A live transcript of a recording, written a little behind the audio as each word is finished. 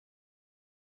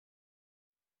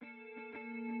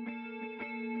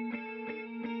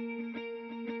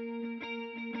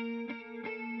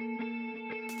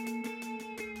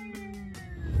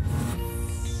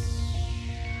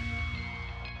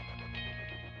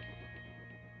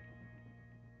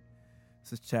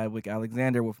This is Chadwick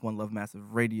Alexander with One Love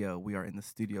Massive Radio. We are in the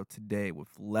studio today with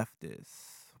Leftist.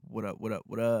 What up, what up,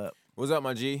 what up? What's up,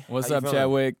 my G? What's How you up, feeling?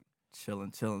 Chadwick?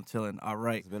 Chilling. All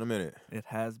right. It's been a minute. It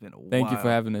has been a while. Thank you for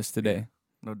having us today.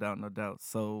 No doubt.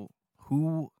 So,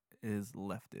 who is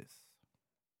Leftist?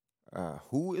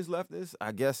 Who is leftist?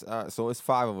 I guess so. It's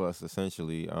five of us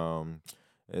essentially.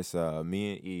 It's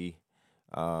me and E.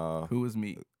 Who is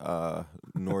me?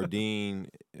 Nordine.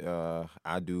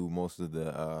 I do most of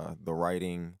the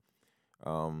writing,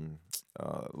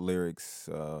 lyrics,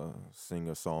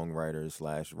 singer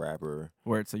songwriter / rapper.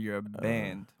 Word. So you're a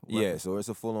band. Yeah, so it's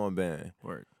a full on band.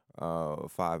 Word.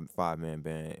 Five man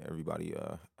band. Everybody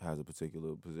has a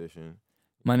particular position.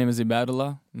 My name is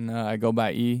Ibadullah, and I go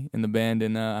by E in the band,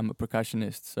 and I'm a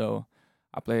percussionist. So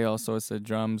I play all sorts of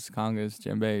drums, congas,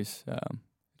 djembes,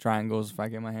 triangles if I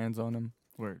get my hands on them.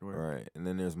 Word. Right, and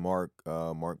then there's Mark.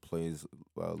 Mark plays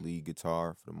lead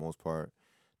guitar for the most part,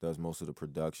 does most of the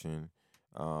production.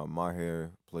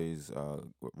 Maher plays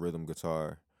rhythm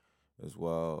guitar as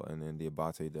well, and then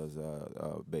Diabate does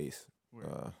bass.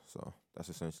 So that's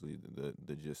essentially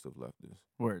the gist of Leftist.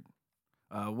 Word.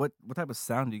 What type of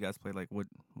sound do you guys play? Like, what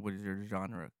is your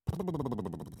genre?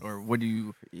 Or what do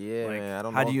you? Yeah, like, man, I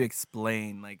don't know. How do you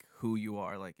explain like who you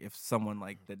are? Like, if someone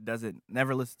like that doesn't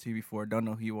never listened to you before, don't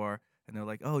know who you are, and they're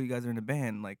like, "Oh, you guys are in a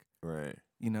band." Like, Right.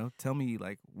 Tell me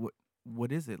like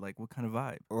what is it? Like, what kind of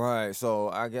vibe? Right. So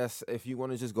I guess if you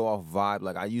want to just go off vibe,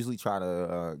 like I usually try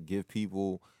to give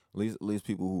people, at least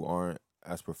people who aren't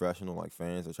as professional, like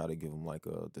fans, I try to give them like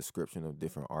a description of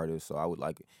different artists. So I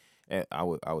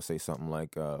would say something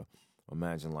like,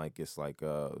 imagine like it's like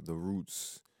The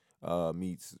Roots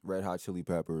meets Red Hot Chili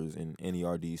Peppers in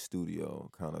NERD studio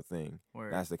kind of thing.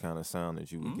 Word. That's the kind of sound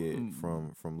that you would get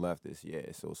from Leftist.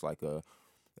 Yeah. So it's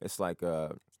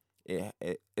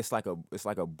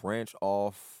like a branch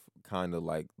off kind of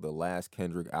like the last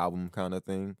Kendrick album kind of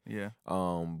thing. Yeah.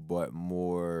 But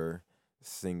more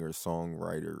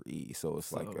singer-songwriter-y. So it's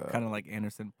kind of like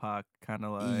Anderson .Paak, kind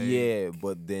of like yeah,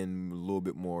 but then a little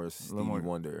bit more Stevie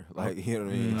Wonder. Like, you know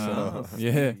what I mean? So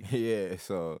Yeah. yeah,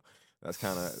 so that's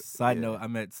kind of Side note, I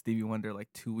met Stevie Wonder like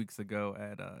 2 weeks ago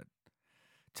at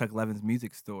Chuck Levin's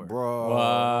music store. Bro.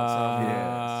 Wow.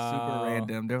 Yeah, super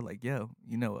random. They're like, "Yo,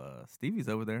 Stevie's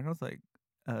over there," and I was like,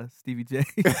 "Stevie J."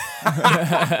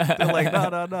 They're like,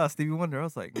 "No, Stevie Wonder." I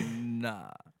was like,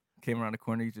 "Nah." Came around the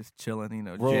corner, he's just chilling,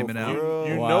 Bro, jamming out.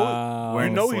 You Wow.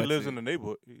 know he Sweatsuit. lives in the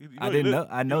neighborhood. I didn't know.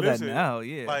 I know that now.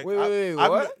 Yeah. Like, Wait,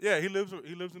 what? Yeah, he lives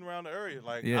in around the area.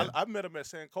 Like, Yeah. I met him at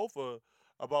Sankofa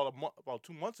about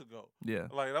 2 months ago. Yeah.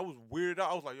 Like, that was weird.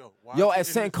 I was like, why? Yo,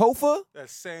 is at he in Sankofa?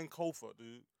 this- At Sankofa,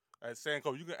 dude. At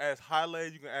Sankofa, you can ask Haile,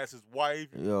 you can ask his wife,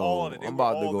 Yo, all of it. They I'm were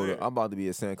about to all go there. to. I'm about to be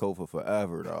at Sankofa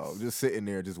forever, dog. Just sitting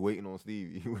there, just waiting on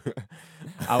Stevie.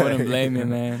 I wouldn't blame you,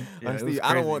 man. Yeah, it was Stevie,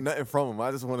 I don't crazy. want nothing from him.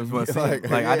 I just want to be Like,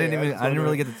 like, I didn't just really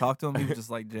wanna- get to talk to him. He was just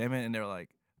like jamming, and they were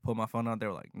like, pull my phone out. They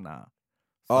were like, nah.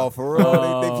 Oh, for real?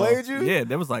 They Oh. played you? Yeah,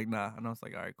 they was like, nah. And I was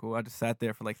like, all right, cool. I just sat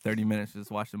there for like 30 minutes,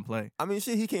 just watched them play. I mean,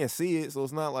 shit, he can't see it, so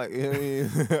it's not like, you know what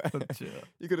I mean? Chill.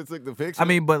 You could have took the picture. I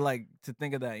mean, but like to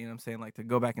think of that, you know what I'm saying? Like to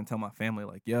go back and tell my family,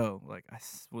 like, yo, like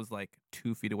was like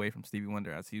 2 feet away from Stevie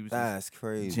Wonder as he was just that's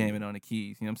crazy. jamming on the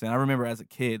keys. You know what I'm saying? I remember as a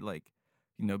kid, like,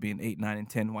 being 8, 9, and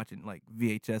 10, watching like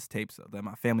VHS tapes that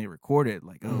my family recorded,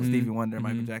 like, oh, Mhm. Stevie Wonder,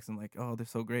 Michael Mhm. Jackson, like, oh, they're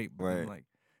so great. But Right. like,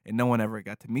 and no one ever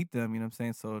got to meet them, you know what I'm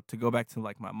saying? So to go back to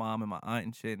like my mom and my aunt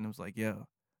and shit, and it was like, yo,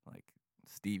 like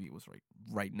Stevie was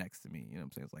right next to me. You know what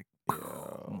I'm saying? It's like,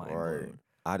 Yeah, mind right. blowing.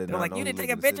 I did They're not like, know you he didn't take lived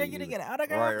a in the picture, city you didn't either. get an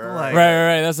autograph. Right, I'm right, like-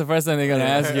 Right. That's the first thing they're gonna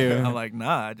ask you. I'm like,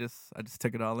 nah, I just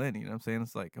took it all in. You know what I'm saying?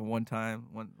 It's like a once in a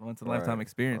lifetime Right,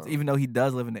 experience. right. Even though he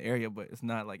does live in the area, but it's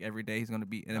not like every day he's gonna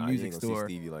be in a Nah, you music ain't gonna see store,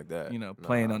 Stevie like that.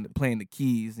 playing Nah. playing the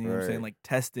keys. You know what I'm saying? Right. Like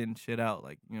testing shit out.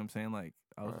 Like, you know what I'm saying? Like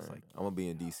I was just Right. like, I'm gonna be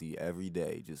in DC every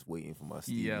day, just waiting for my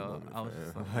Stevie Yo, moment. I was fam.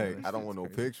 just like, Like, this I don't shit's want no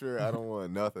crazy. picture. I don't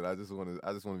want nothing. I just want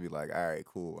to be like, all right,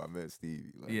 cool. I met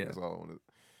Stevie. Like, Yeah. That's all I want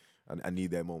to. I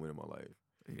need that moment in my life.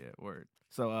 yeah, word.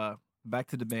 So back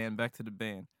to the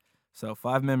band. So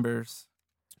 5 members.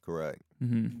 Correct.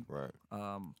 hmm Right.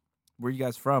 Where you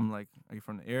guys from? Like, are you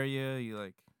from the area? You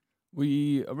like?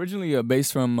 We originally are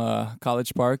based from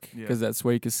College Park Yeah. because that's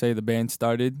where you could say the band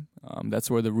started. That's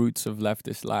where the roots of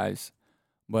Leftist lies.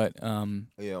 But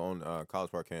Yeah, on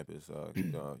College Park campus.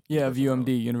 yeah, University of of UMD, Maryland.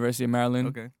 University of Maryland,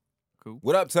 Okay, cool.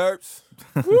 What up, Terps?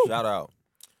 Shout out.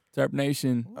 Terp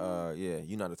Nation. Yeah,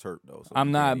 you're not a Terp though. So I'm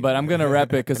you not, can't but even- I'm gonna rep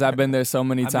it because I've been there so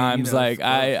many I mean, times. it's close,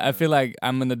 I feel like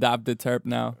I'm an adopted Terp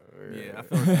now. Yeah, I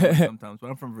feel the same way sometimes, but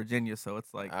I'm from Virginia, so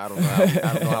it's like, I don't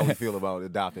know how we feel about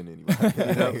adopting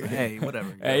anybody. hey,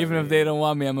 whatever. Hey, even if they don't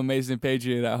want me, I'm a Mason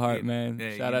Patriot at heart, Yeah, man.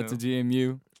 yeah, Shout you out to know.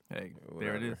 GMU. Hey,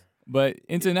 there it Whatever. is. But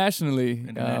internationally,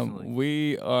 Internationally.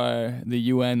 we are the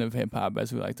UN of hip hop,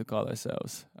 as we like to call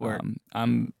ourselves. Word.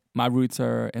 My roots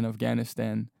are in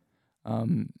Afghanistan.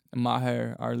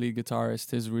 Maher, our lead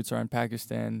guitarist, his roots are in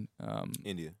Pakistan.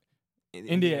 India.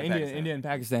 India, and Pakistan. and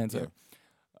Pakistan. Sorry.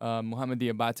 Muhammad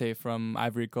Diabate from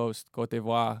Ivory Coast, Cote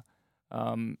d'Ivoire,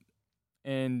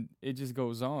 and it just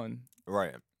goes on.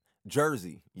 Right.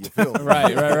 Jersey. You feel me?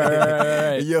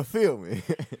 Right. You feel me?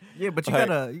 Yeah, but you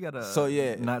Like, got a so,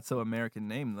 yeah. not so American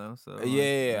name though. So like,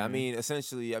 Yeah, I mean,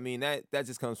 essentially, that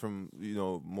just comes from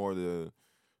more the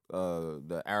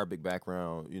Arabic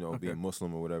background, Okay. being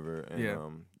Muslim or whatever, and Yeah.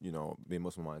 being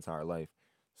Muslim my entire life.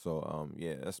 So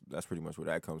yeah, that's pretty much where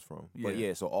that comes from. But Yeah.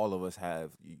 yeah, so all of us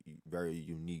have very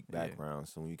unique Yeah.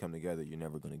 backgrounds. So when you come together, you're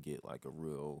never gonna get like a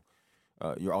real.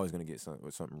 You're always gonna get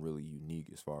something really unique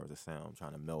as far as the sound.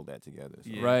 Trying to meld that together. So.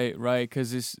 Yeah. Right.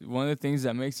 Because it's one of the things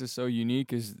that makes us so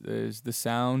unique is the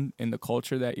sound and the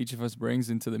culture that each of us brings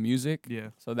into the music. Yeah.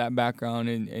 So that background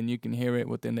and you can hear it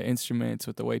within the instruments,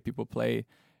 with the way people play,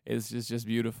 is just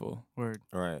beautiful. Word.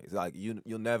 Right. It's like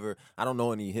you'll never. I don't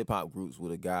know any hip hop groups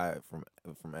with a guy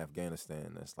from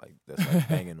Afghanistan that's like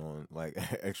banging on like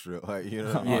extra like On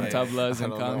Yeah. tablas I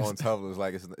and don't know, congas. on tablas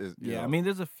like it's you Yeah, know. I mean,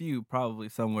 there's a few probably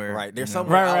somewhere. Right, there's you know.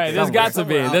 somewhere out Right. there. There's got to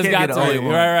be. Somewhere out There's there. got Can't be to the be. only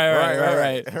one.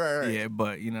 Right. Right. Yeah,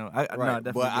 but you know, I Right, no, I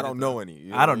definitely. but I get don't it, know though. any.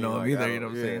 You I don't what know I him mean? either, Like, you know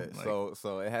what I'm yeah, saying? Like-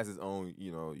 so it has its own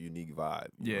unique vibe.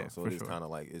 Yeah, so for it is sure. kind of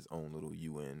like its own little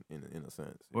UN in a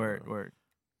sense. you Word. know? Word.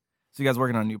 So you guys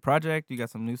working on a new project? You got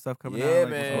some new stuff coming out? Yeah, Like,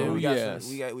 what's man. going Oh, on? we got yes.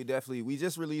 we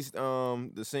just released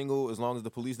the single "As Long as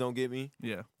the Police Don't Get Me,"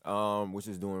 Yeah. which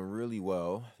is doing really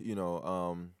well.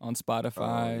 On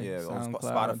Spotify, yeah, on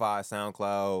SoundCloud.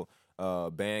 Spotify,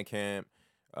 SoundCloud, Bandcamp,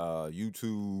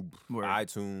 YouTube, Word.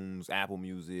 iTunes, Apple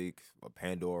Music,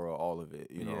 Pandora, all of it.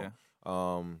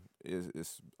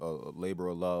 It's a labor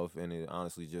of love, and it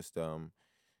honestly just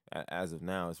as of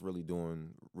now, it's really doing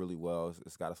really well.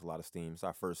 It's got us a lot of steam. It's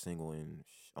our first single in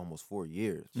almost 4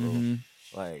 years, bro. Mhm.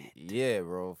 Like, yeah,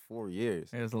 bro, 4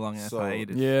 years. It was a long ass So-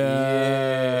 hiatus.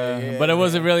 Yeah. But it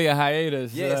wasn't really a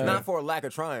hiatus. Yeah, it's not for a lack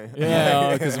of trying.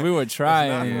 Yeah, because we were It's not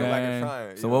trying, for a lack of man.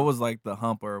 trying. So what was like the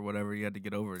hump or whatever you had to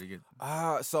get over to get?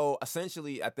 So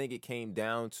essentially, I think it came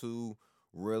down to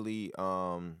really,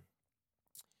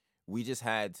 we just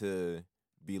had to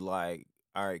be like,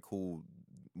 all right, cool,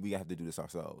 we have to do this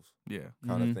ourselves, Yeah.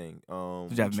 kind Mhm. of thing.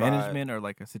 Did you have we tried- management or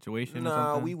like a situation? or Nah,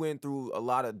 something? we went through a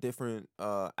lot of different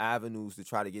avenues to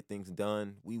try to get things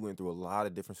done. We went through a lot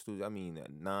of different studios. I mean,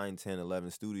 9, 10,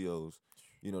 11 studios,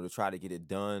 to try to get it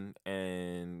done.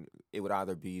 And it would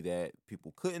either be that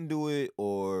people couldn't do it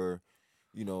or,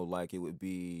 like it would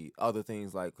be other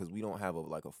things like, because we don't have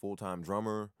a full-time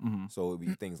drummer. Mhm. So it would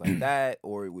be things like that,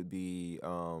 or it would be,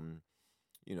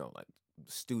 like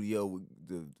studio,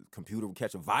 the computer would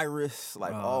catch a virus,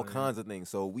 like all yeah. kinds of things.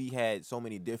 So we had so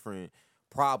many different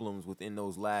problems within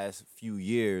those last few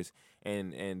years,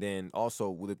 and then also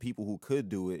with the people who could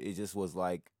do it, it just was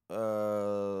like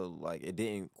it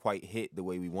didn't quite hit the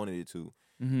way we wanted it to.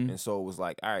 Mhm. And so it was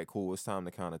like, all right, cool, it's time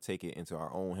to kind of take it into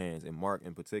our own hands. And Mark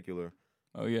in particular,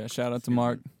 Oh yeah, shout out to Excuse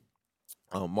Mark.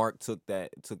 Mark took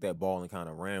that ball and kind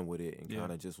of ran with it, and Yeah.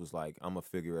 kind of just was like, I'm gonna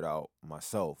figure it out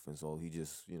myself. And so he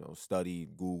just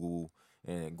studied Google,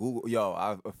 and Google, yo,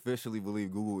 I officially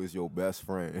believe Google is your best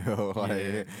friend. Like,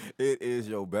 Yeah. it is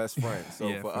your best friend. So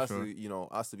Yeah, for for us sure. to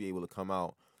us to be able to come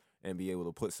out and be able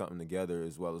to put something together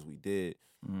as well as we did,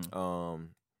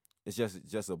 it's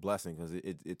just a blessing, because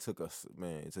it took us,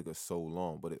 man, it took us so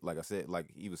long. But like I said,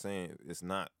 like he was saying, it's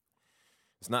not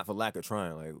for lack of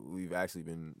trying. Like, we've actually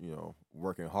been,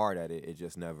 working hard at it. It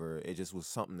just was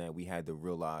something that we had to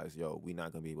realize, yo, we're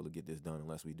not going to be able to get this done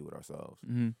unless we do it ourselves,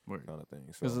 Mhm. Word. kind of thing.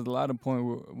 Because So, at a lot of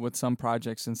point with some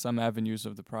projects and some avenues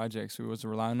of the projects, we was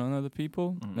relying on other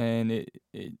people, Mhm. and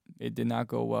it did not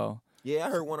go well. yeah,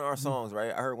 I heard one of our songs,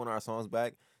 right? I heard one of our songs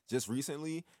back just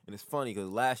recently, and it's funny because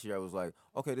last year I was like,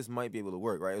 okay, this might be able to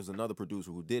work, right? It was another producer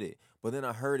who did it. But then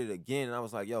I heard it again, and I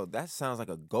was like, yo, that sounds like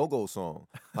a go-go song.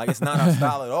 Like, it's not our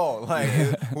style at all. Like,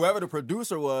 whoever the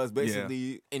producer was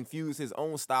basically infused his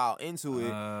own style into it.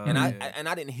 And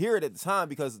I didn't hear it at the time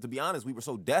because, to be honest, we were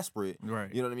so desperate,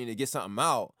 Right. you know what I mean, to get something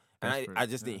out. And Desperate, I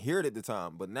just yeah. didn't hear it at the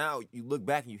time. But now you look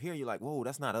back and you hear, you're like, whoa,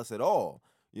 that's not us at all.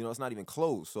 It's not even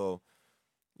close. So,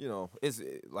 it's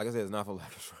like I said, it's not for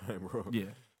lack of trying, bro. Yeah.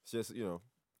 It's just,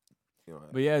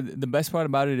 But yeah, the best part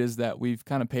about it is that we've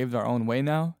kind of paved our own way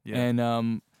now, Yeah.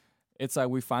 and it's like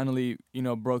we finally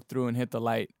broke through and hit the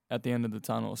light at the end of the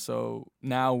tunnel. So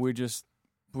now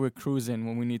we're cruising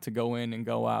when we need to go in and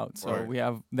go out. So Right. we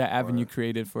have that avenue Right.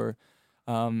 created for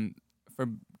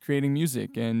creating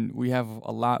music, and we have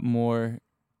a lot more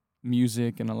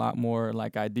music and a lot more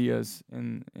like ideas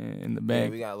in the Yeah,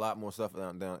 bank. we got a lot more stuff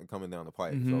coming down the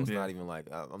pipe. So Mhm. it's Yeah. not even like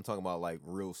I'm talking about like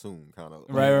real soon, kind of.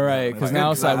 Right. Because Like, now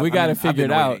good, it's like we I gotta mean, I've figure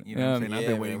been it out. waiting, you know what I'm saying? I've Yeah,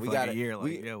 been man, waiting we for like gotta- a year. Like,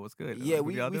 we- yo, what's good? Yeah, Like, what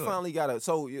we y'all doing? finally got to.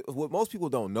 So what most people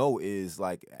don't know is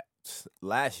like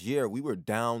last year we were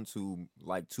down to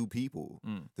like 2 people.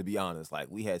 Mm. To be honest, like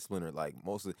we had splintered like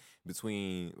mostly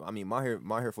between. I mean, my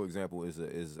hair, for example, is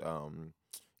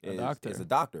doctor. is a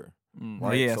doctor. Mm.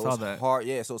 Right? Yeah, so I saw it's that. hard.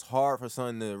 Yeah, so it's hard for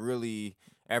son to really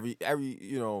every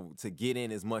to get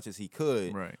in as much as he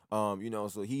could. Right.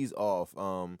 So he's off.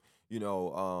 A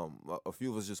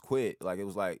few of us just quit. Like it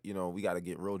was like we got to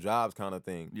get real jobs kind of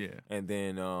thing. Yeah. And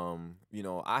then so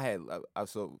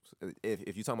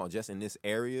if you're talking about just in this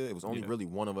area, it was only Yeah. really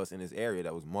one of us in this area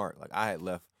that was Mark. Like I had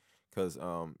left because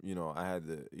I had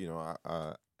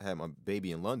I had my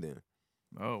baby in London.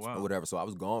 Oh wow. Or whatever. So I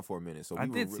was gone for a minute. So I we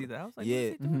were did see really- that. I was like, Yeah.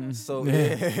 what's he doing? Mhm. So Yeah.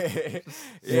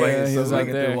 yeah, he so was we- out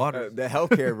there. water. the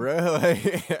healthcare, bro. Like,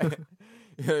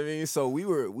 you know what I mean? So we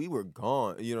were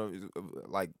gone.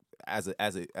 Like as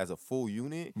a full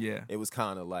unit, Yeah. it was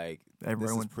kind of like Everyone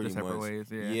this is went pretty their separate much ways.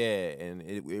 Yeah. yeah, and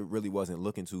it really wasn't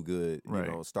looking too good.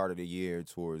 Right. Started the year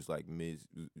towards like mid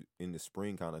in the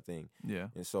spring kind of thing, Yeah.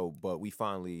 and so but we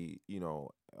finally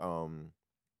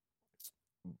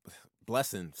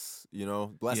blessings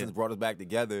brought us back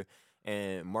together,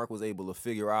 and Mark was able to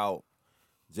figure out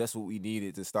just what we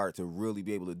needed to start to really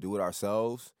be able to do it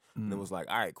ourselves. And it Mm. was like,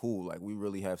 all right, cool, like we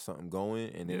really have something going,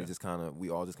 and then Yeah. it just kind of we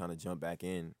all just kind of jump back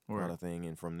in Word. kind of thing,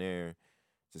 and from there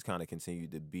just kind of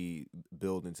continued to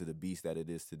build into the beast that it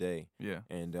is today. Yeah.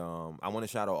 And I want to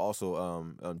shout out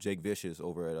also Jake Vicious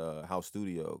over at House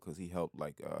Studio, because he helped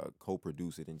like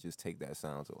co-produce it and just take that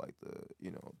sound to like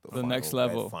the next final- that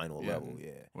level. final Yeah. level.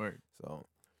 Yeah. Word. So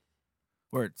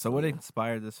Word. So what Yeah.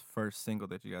 inspired this first single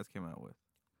that you guys came out with?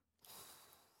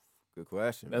 good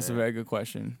question. That's a man. very good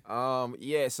question.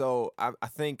 Yeah, so I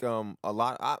think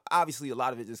obviously a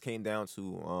lot of it just came down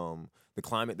to the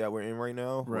climate that we're in right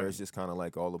now, where Right. it's just kind of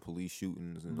like all the police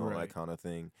shootings and all Right. that kind of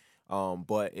thing.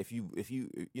 But if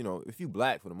you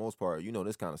black for the most part,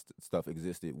 this kind of stuff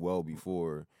existed well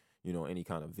before any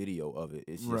kind of video of it.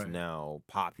 It's just Right. now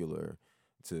popular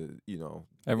to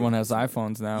Everyone has it's-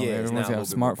 iPhones now. Yeah, it's Everyone's now a got little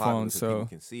bit more popular smartphones. so people So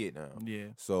can see it now. Yeah.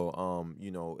 So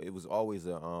it was always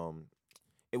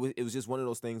it was just one of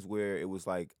those things where it was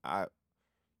like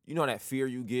that fear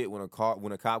you get when a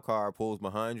cop car pulls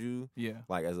behind you. Yeah.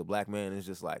 Like as a black man, it's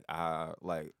just like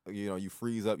you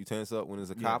freeze up, you tense up when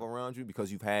there's a Yeah. cop around you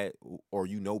because you've had or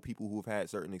people who have had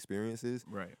certain experiences.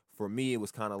 Right. For me, it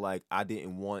was kind of like I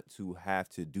didn't want to have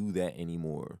to do that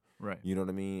anymore. Right. You know what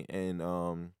I mean? And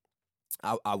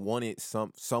I wanted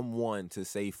someone to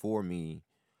say for me,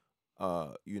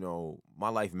 my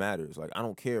life matters. Like I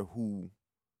don't care who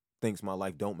thinks my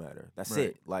life don't matter. That's Right.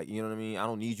 it. Like, you know what I mean? I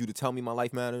don't need you to tell me my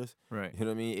life matters. Right. You know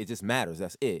what I mean? It just matters.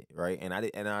 That's it, right? And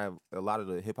a lot of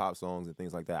the hip hop songs and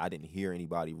things like that, I didn't hear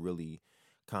anybody really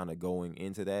kind of going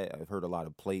into that. I've heard a lot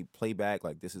of playback,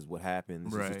 like this is what happened.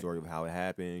 This is Right. the story of how it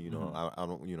happened.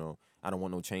 Mhm. I don't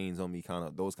want no chains on me, kind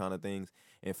of those kind of things.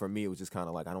 And for me, it was just kind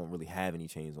of like I don't really have any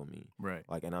chains on me. Right.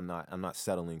 Like, and I'm not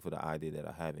settling for the idea that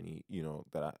I have any,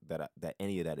 that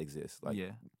any of that exists. Like,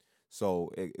 yeah.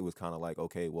 so it was kind of like,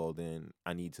 okay, well then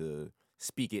I need to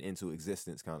speak it into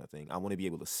existence, kind of thing. I want to be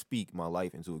able to speak my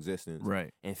life into existence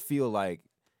Right. and feel like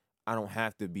I don't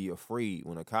have to be afraid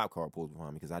when a cop car pulls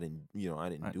behind me because I didn't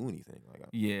do anything. Like,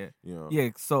 Yeah. you know, Yeah.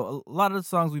 So a lot of the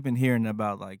songs we've been hearing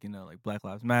about, like, like Black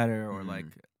Lives Matter or Mhm. like,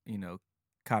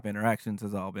 cop interactions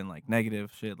has all been like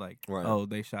negative shit. Like, Right. oh,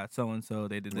 they shot so and so,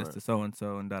 they did this Right. to so and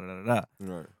so, and da da da da.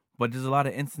 right, But there's a lot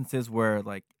of instances where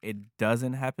like it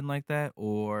doesn't happen like that,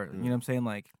 or you Mm. know what I'm saying,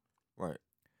 like. right,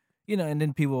 And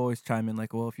then people always chime in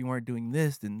like, well, if you weren't doing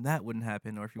this, then that wouldn't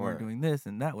happen. Or if you weren't Right. doing this,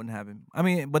 then that wouldn't happen. I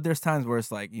mean, but there's times where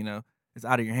it's like, it's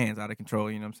out of your hands, out of control,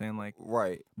 you know what I'm saying? Like,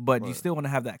 right, but you Right. still want to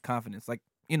have that confidence. Like,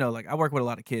 like I work with a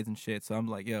lot of kids and shit. So I'm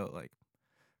like, yo, like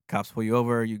cops pull you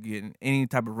over, you get in any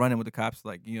type of run-in with the cops,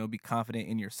 like, be confident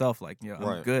in yourself. Like, I'm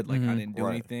Right. good. Like, I Mhm. didn't do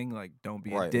Right. anything. Like, don't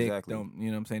be a Right, dick. exactly. Don't, you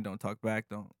know what I'm saying? Don't talk back.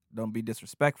 Don't be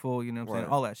disrespectful. You know what I'm saying?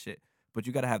 Right. All that shit. But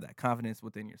you got to have that confidence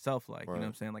within yourself. Like, you know what I'm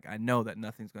Right. saying? Like, I know that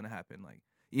nothing's going to happen. Like,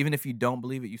 even if you don't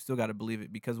believe it, you still got to believe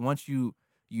it, because once you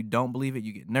don't believe it,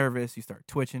 you get nervous, you start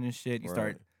twitching and shit, you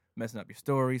start Right. messing up your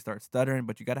story, start stuttering,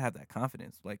 but you got to have that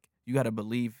confidence. Like, you got to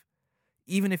believe.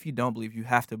 Even if you don't believe, you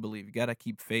have to believe. You got to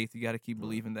keep faith. You got to keep Right.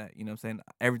 believing that, you know what I'm saying?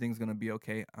 Everything's going to be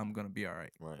okay. I'm going to be all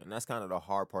right. Right, and that's kind of the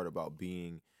hard part about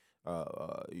being,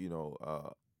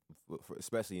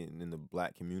 especially in the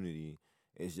black community.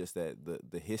 It's just that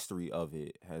the history of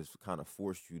it has kind of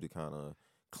forced you to kind of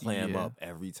clam Yeah. up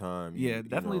every time. Yeah,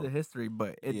 definitely the history,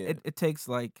 but Yeah. it takes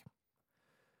like,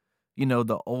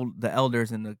 the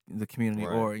elders in the community,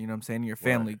 Right. or what I'm saying, your Right.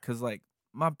 family, because like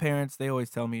my parents, they always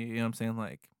tell me, what I'm saying,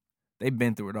 like they've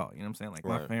been through it all. You know what I'm saying? Like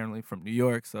my Right. family from New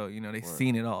York, so they've Right.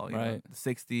 seen it all. Right. The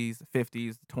 60s, the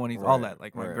 50s, the 20s, all Right. that.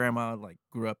 Like my Right. grandma like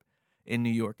grew up in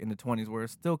New York in the 20s, where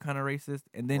it's still kind of racist,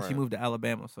 and then she Right. moved to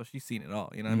Alabama, so she's seen it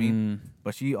all. You know what I mean?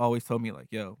 But she always told me like,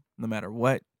 yo, no matter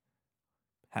what,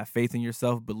 have faith in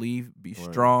yourself, believe, be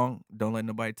Right. strong. Don't let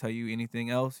nobody tell you anything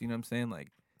else. You know what I'm saying? Like,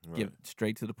 Right. get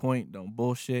straight to the point. Don't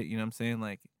bullshit. You know what I'm saying?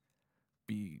 Like,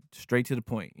 be straight to the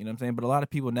point. You know what I'm saying? But a lot of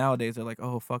people nowadays are like,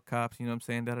 oh, fuck cops. You know what I'm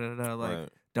saying? Da da da da. Like, Right.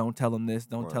 don't tell them this.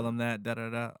 Don't tell Right. them that. Da da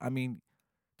da. I mean,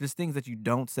 just things that you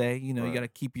don't say. You Right. got to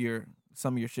keep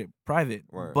some of your shit private,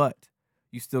 Right. but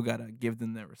you still gotta give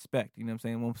them that respect. You know what I'm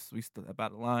saying? Once we step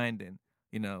out of line, then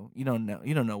you don't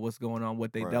know what's going on,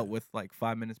 what they Right. dealt with like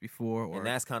 5 minutes before, or And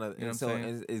that's kind of you know what I'm so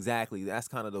saying? exactly that's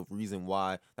kind of the reason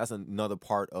why. That's another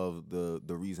part of the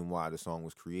reason why the song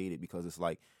was created, because it's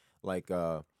like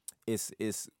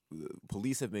it's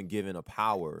police have been given a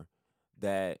power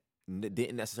that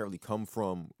didn't necessarily come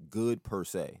from good per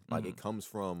se. Like it comes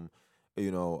from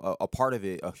a part of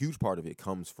it, a huge part of it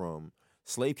comes from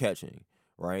slave catching,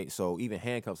 right? So even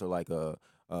handcuffs are like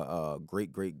a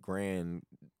great grand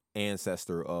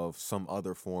ancestor of some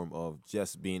other form of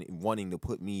just wanting to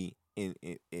put me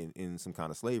in some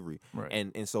kind of slavery. Right.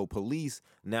 And so police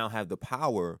now have the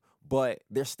power, but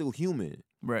they're still human,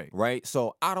 Right. right?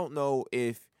 So I don't know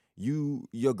if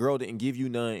your girl didn't give you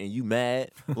none and you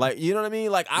mad, like, you know what I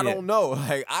mean? Like I Yeah. don't know,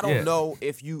 like I don't Yeah. know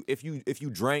if you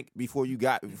drank before you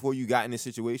got in this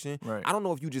situation. Right. I don't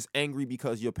know if you just angry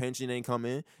because your pension ain't come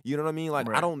in. You know what I mean? Like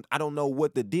Right. I don't know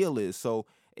what the deal is. So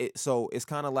it's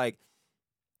kind of like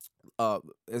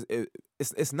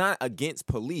it's not against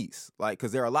police, like,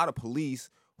 because there are a lot of police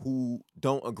who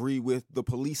don't agree with the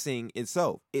policing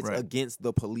itself. It's Right. against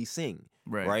the policing,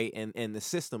 Right. And the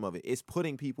system of it. It's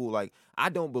putting people, like, I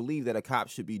don't believe that a cop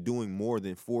should be doing more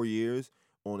than 4 years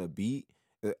on a beat.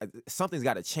 Something's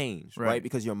got to change, right? Right.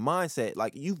 Because your mindset,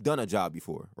 like, you've done a job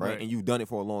before, right? Right. And you've done it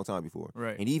for a long time before,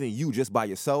 Right. and even you just by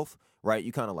yourself, right?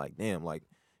 You kind of like, damn, like,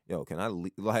 yo, can I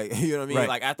like, you know what I mean? Right.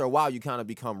 Like after a while, you kind of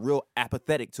become real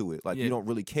apathetic to it. Like Yeah. you don't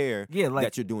really care Yeah, like-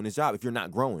 that you're doing this job if you're not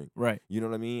growing. Right. You know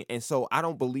what I mean? And so I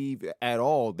don't believe at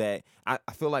all that I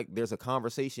feel like there's a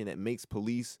conversation that makes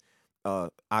police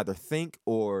either think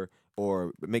or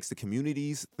makes the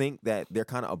communities think that they're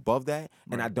kind of above that.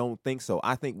 And I Right. don't think so.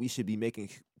 I think we should be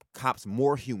making cops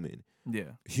more humanizing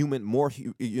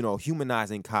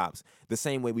cops the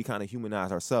same way we kind of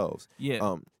humanize ourselves.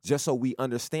 Yeah. Just so we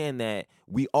understand that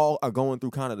we all are going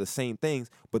through kind of the same things,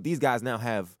 but these guys now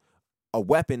have a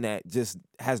weapon that just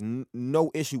has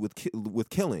no issue with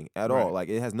killing at all. Right. Like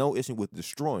it has no issue with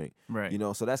destroying. Right.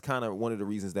 So that's kind of one of the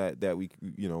reasons that we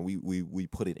we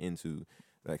put it into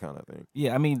that kind of thing.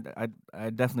 Yeah, I mean, I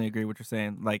definitely agree with what you're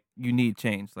saying. Like, you need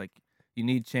change. Like, you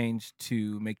need change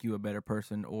to make you a better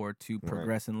person or to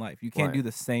progress in life. You can't Right. do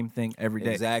the same thing every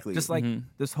day. Exactly. Just like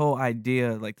this whole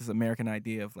idea, like this American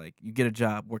idea of like you get a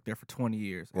job, work there for 20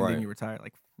 years, and Right. then you retire.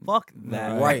 Like, fuck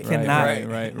that. Right, I cannot.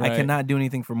 right. I cannot do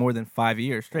anything for more than 5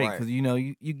 years straight Right. because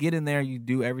you get in there, you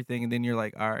do everything, and then you're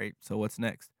like, all right, so what's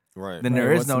next? Right. Then Right,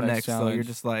 there is what's no the next. next So you're challenge?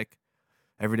 just like,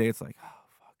 every day it's like, oh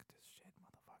fuck this shit,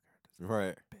 motherfucker, this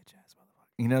Right. bitch ass motherfucker.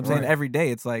 You know what I'm saying? Right. Every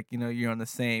day it's like, you're on the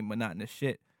same monotonous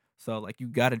shit. So like you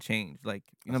gotta change. Like,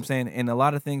 you know what I'm saying? And a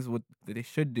lot of things that they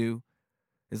should do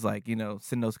is like,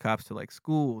 send those cops to like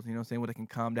schools, you know what I'm saying, where they can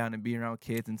calm down and be around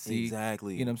kids and see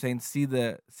Exactly. you know what I'm saying, see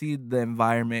the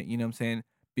environment, you know what I'm saying,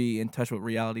 be in touch with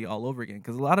reality all over again.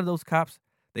 Because a lot of those cops,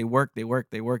 they work,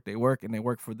 and they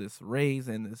work for this raise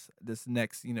and this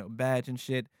next, badge and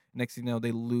shit. Next thing you know,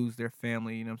 they lose their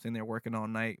family, you know what I'm saying? They're working all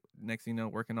night. Next thing you know,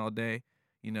 working all day.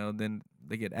 Then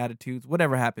they get attitudes.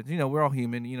 Whatever happens, we're all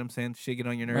human, you know what I'm saying? Shit get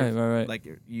on your nerves. Right. Like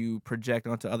you project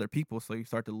onto other people, so you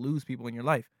start to lose people in your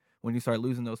life. When you start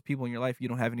losing those people in your life, you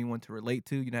don't have anyone to relate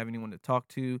to. You don't have anyone to talk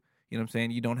to. You know what I'm saying?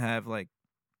 You don't have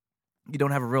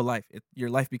a real life.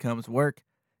 Your life becomes work,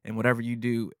 and whatever you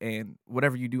do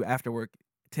after work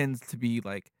tends to be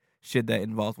like shit that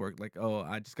involves work. Like, oh,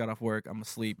 I just got off work, I'm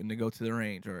asleep, and then go to the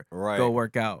range or Right. go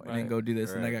work out and then Right. go do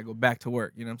this and I Right. gotta go back to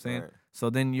work. You know what I'm saying? Right. So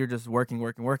then you're just working.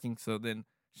 So then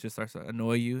it just starts to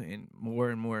annoy you and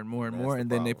more and more, That's and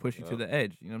the then they problem, push you to yeah. the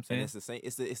edge. You know what I'm And saying? it's the same.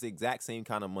 It's the exact same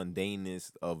kind of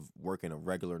mundaneness of working a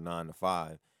regular 9 to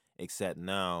 5, except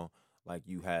now, like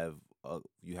you have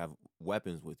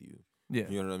weapons with you. Yeah.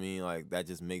 You know what I mean? Like that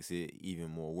just makes it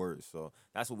even more worse. So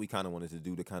that's what we kind of wanted to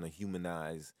do to kind of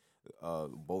humanize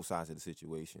both sides of the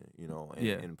situation, you know, and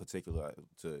Yeah. in particular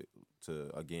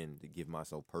to again to give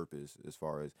myself purpose as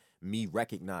far as me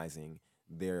recognizing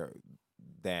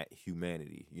that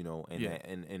humanity, you know, and Yeah.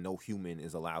 and no human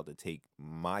is allowed to take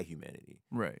my humanity,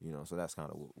 Right. you know. So that's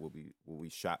kind of what we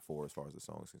shot for as far as the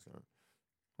song is concerned.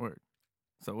 Word.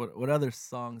 So what other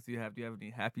songs do you have? Do you have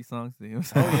any happy songs? Do you know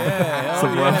Oh yeah,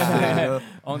 Some oh, rough yeah. shit, you know?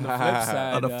 On the flip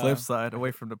side, On the flip side, away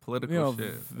from the political you know,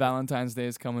 shit. Valentine's Day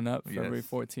is coming up, February Yes.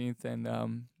 14th,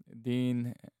 and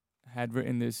Dean had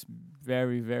written this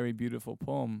very, very beautiful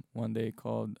poem one day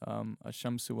called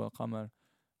Ashamsu wal Qamar,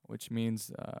 which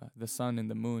means the sun and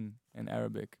the moon in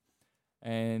Arabic.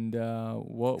 And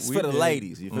what It's we for the did-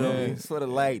 ladies, you feel me? Yeah. It's for the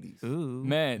ladies. Ooh.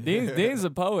 Man, Dean's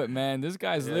a poet, man. This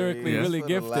guy's Yeah, lyrically he is. really For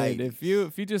the gifted. If you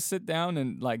ladies. just sit down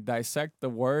and like dissect the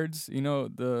words, you know,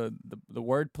 the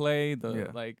wordplay,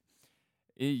 Yeah. like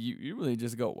you really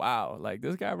just go, wow, like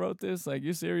this guy wrote this. Like,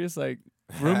 you serious? Like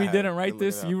Rumi didn't write Good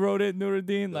this. looking You out. wrote it,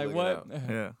 Nuruddin. Good Like looking what? out.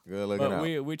 Yeah. Good looking But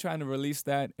out. we're trying to release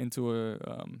that into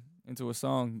a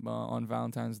song on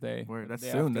Valentine's Day. Word. That's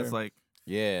Day soon. That's after. like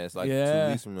Yeah, it's like Yeah.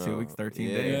 2 weeks from now. 2 weeks, 13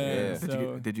 Yeah, days. Yeah, Did,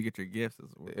 so- did you get your gifts?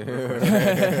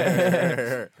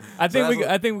 I think that's what-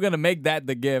 I think we're gonna make that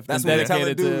the gift. That's and what we're telling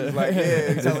dedicate it dudes. to- Like, yeah,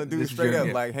 we're telling dudes This is straight your up.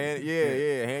 gift. Like, hand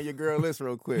your girl a list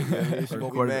real quick. You know what I mean? She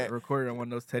won't be mad. Record it on one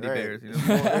of those teddy Right. bears. You know?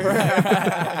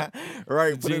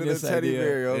 Right, put it in a Genius teddy idea.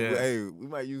 bear, yo. Yeah. Hey, we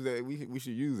might use that. We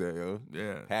should use that, yo.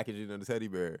 Yeah. Package it in a teddy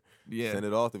bear. Yeah. Send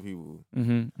it off to people.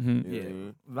 Mhm, mhm. You know what I Yeah.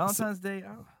 mean? Valentine's Day.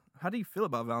 How do you feel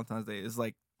about Valentine's Day? It's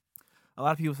like a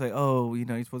lot of people say, "Oh, you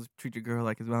know, you're supposed to treat your girl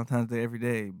like it's Valentine's Day every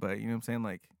day." But you know what I'm saying?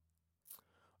 Like,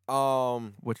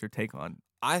 what's your take on?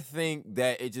 I think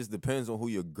that it just depends on who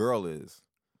your girl is.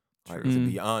 Like, True. to Mm.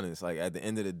 be honest, like at the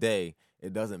end of the day,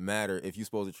 it doesn't matter if you're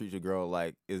supposed to treat your girl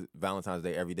like it's Valentine's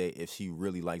Day every day if she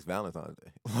really likes Valentine's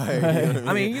Day. Like, you know what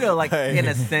I mean, you know, like in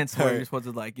a sense where Right. you're supposed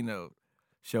to like, you know,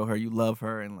 show her you love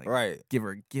her and like right. give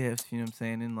her gifts. You know what I'm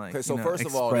saying? And like, Okay, so you know, first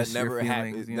of all, that express your never feelings,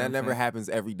 happens. you know That what I'm never saying? happens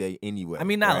every day anyway. I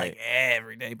mean, not right? like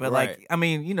every day, but Right. like, I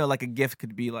mean, you know, like a gift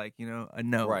could be like, you know, a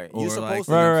note. Right. Or You're supposed like,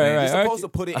 to. you know what I'm Right, saying? right, You're right. supposed to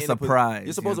put it A in surprise. You're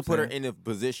you supposed know to put her what I'm in a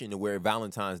position to where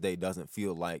Valentine's Day doesn't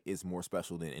feel like it's more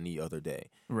special than any other day.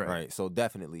 saying? Right. So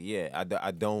definitely, yeah. I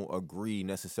don't agree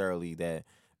necessarily that.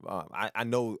 I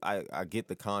know I get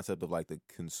the concept of like the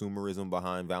consumerism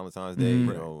behind Valentine's Day. Mhm. You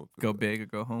Right. know, Go big or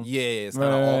go home. yeah, it's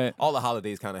kind of Right. all the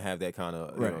holidays kind of have that kind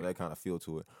of you know Right. that kind of feel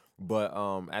to it. But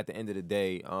at the end of the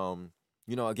day,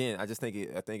 you know, again, I think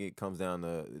it comes down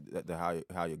to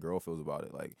how your girl feels about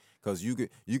it. Like, cause you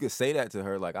could say that to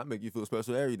her, like, I make you feel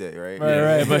special every day, right?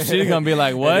 Right. But she's gonna be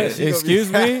like, "What? then she gonna be-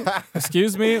 Excuse me?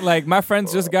 Excuse me? Like, my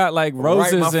friends just got like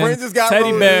roses my friend and just got teddy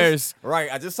roses. bears." Right.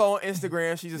 I just saw on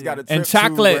Instagram she just got a trip And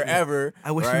chocolate. to wherever.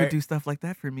 I wish you right? would do stuff like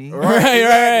that for me. Right,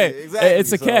 Right. exactly.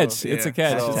 It's a So- catch. It's a Yeah.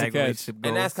 catch. So- It's a Hashtag catch. relationship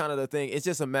And that's goals. kind of the thing. It's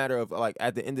just a matter of like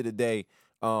at the end of the day,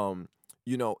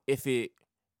 you know, if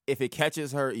it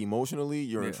catches her emotionally,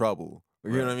 you're in Yeah. trouble. You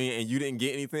know Right. what I mean? And you didn't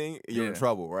get anything, you're in Yeah.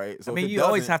 trouble, right? So I if mean, it you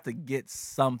always doesn't- have to get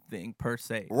something per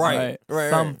se. right, right.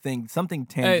 Something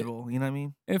tangible. You know what I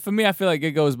mean? And for me, I feel like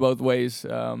it goes both ways.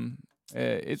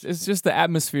 It's just the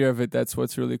atmosphere of it that's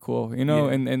what's really cool, you know,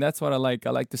 Yeah. and that's what I like.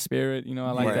 I like the spirit, you know.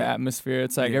 I like Right. the atmosphere.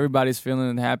 It's like Yeah. everybody's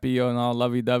feeling happy and all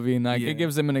lovey dovey, and like Yeah. it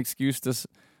gives them an excuse to,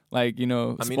 like, you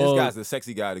know. I mean, spoil- this guy's the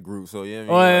sexy guy of the group, so yeah. I mean,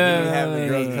 Oh, like, yeah, he ain't having the yeah,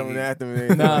 girls yeah. coming after him. and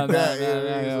anything No, like no, that, you know no,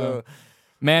 what I mean? no, So-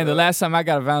 Man, the last time I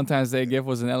got a Valentine's Day gift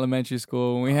was in elementary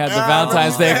school when we had the Ah,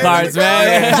 Valentine's Day man, cards, look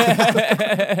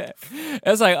man.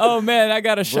 It's like, oh man, I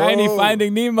got a shiny Bro.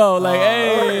 Finding Nemo. Like,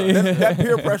 hey. that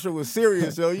peer pressure was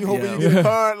serious, yo. You hoping Yeah. you get a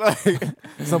card? Like,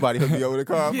 somebody hook me over the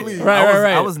card, please. Right, I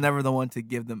right. was never the one to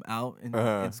give them out in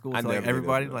school. I So never like gave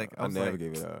everybody, it out. like I I was never like,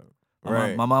 gave it out. my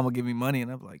Right. my mom would give me money,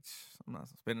 and I'm like, I'm not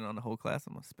spending on the whole class.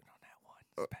 I'm gonna spend on that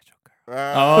one special girl.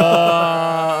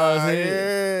 Oh, see?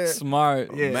 yeah.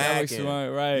 Smart. Yeah. That was Macking.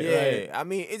 smart. Right, Yeah, right. I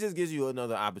mean, it just gives you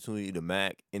another opportunity to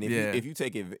mac, and if Yeah. you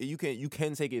take it, you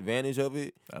can take advantage of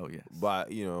it Oh yes. by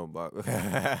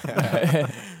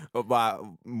by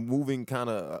moving kind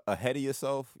of ahead of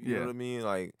yourself. You know Yeah. what I mean?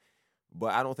 Like,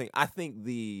 but I think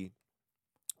the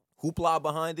hoopla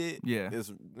behind it Yeah.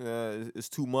 is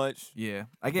too much. Yeah,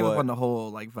 I gave up But- on the whole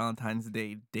like Valentine's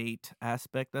Day date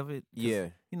aspect of it. 'cause, Yeah,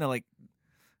 you know, like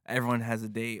everyone has a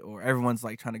date, or everyone's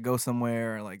like trying to go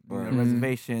somewhere, or like you know, Right. Mhm.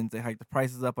 reservations. They hike the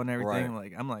prices up on everything.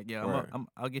 Right. Like I'm like, yeah, Right.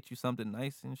 I'll get you something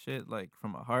nice and shit, like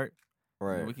from my heart. You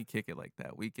know, right, we could kick it like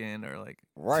that weekend, or like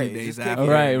right. 2 days Just kick after. it.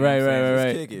 Right, you know what I'm right, saying? right, Just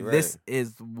right. kick it, right. This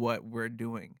is what we're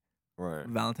doing. right.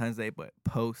 Valentine's Day, but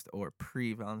post or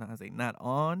pre Valentine's Day, not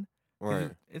on,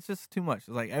 Right. It's just too much. It's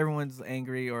like everyone's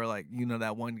angry or like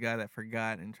that one guy that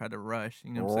forgot and tried to rush.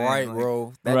 You know what I'm Right, saying? Like,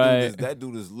 bro. Right. That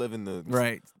dude is living the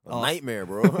Right. a nightmare,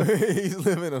 bro. He's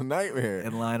living a nightmare.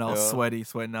 In line, all Yeah.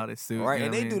 sweating out his suit. Right, you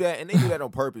and know they what I do mean? that, and they do that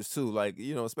on purpose too. Like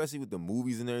especially with the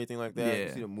movies and everything like that. You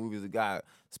Yeah. see the movies, the guy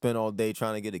spent all day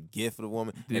trying to get a gift for the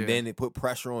woman, Yeah. and then they put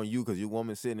pressure on you because your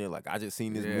woman's sitting there like, I just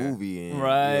seen this Yeah. movie, and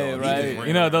Right, he just right. ran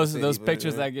You know around the those city for-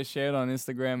 pictures that get shared on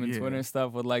Instagram and Yeah. Twitter and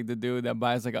stuff with like the dude that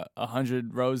buys like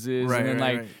 100 roses Right, and then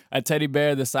right, like right. a teddy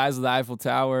bear the size of the Eiffel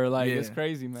Tower. Like it's Yeah.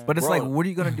 crazy, man. But it's Bro. like, what are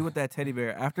you gonna do with that teddy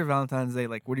bear after Valentine's Day?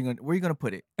 Like, where are you gonna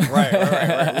put it? Right.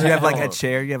 Do you have like a Going?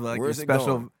 chair? You have like Where's your it special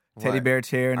going? teddy Right. bear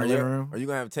chair in the Are living you room?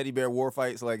 gonna have teddy bear war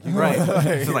fights? Like you Right.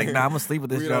 gonna- She's like, nah, I'm gonna sleep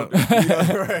with this We junk. don't- we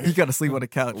don't- right. You gotta sleep on the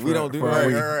couch. We don't do for a right,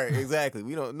 week. right, exactly.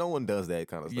 We don't. No one does that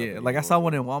kind of stuff. Yeah, like I anymore. saw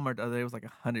one in Walmart the other day. It was like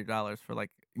 $100 for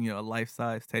like a life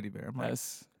size teddy bear. I'm like,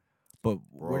 That's but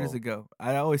where does Bro. it go?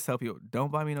 I always tell people,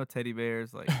 don't buy me no teddy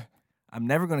bears. Like, I'm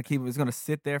never gonna keep it. It's gonna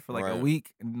sit there for like a Right.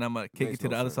 week, and then I'm gonna kick Makes it to no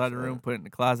the other sense, side of the room, right. put it in the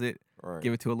closet, Right.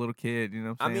 give it to a little kid. You know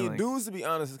what I'm I saying? mean, Like, dudes, to be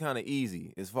honest, is kind of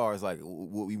easy as far as like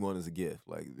what we want as a gift.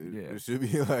 Like, Yeah. it should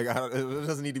be like it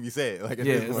doesn't need to be said. Like, at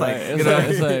Yeah, this it's point. like, Right,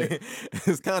 it's like-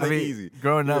 it's kind I of mean, easy.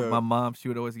 growing up, Yeah. my mom, she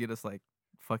would always get us like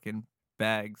fucking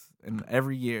bags, and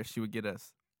every year she would get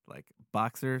us like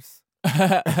boxers,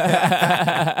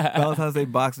 Valentine's Day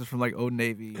boxers from like Old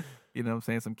Navy. You know what I'm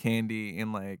saying? Some candy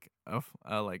and like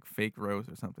a like fake rose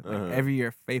or something. Like, Uh-huh. every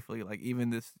year, faithfully. Like even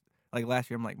this, like last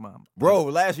year, I'm like, Mom, Bro,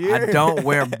 last year I don't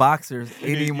wear boxers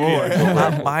anymore. Yeah. So I'm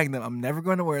not buying them. I'm never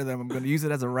going to wear them. I'm going to use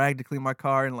it as a rag to clean my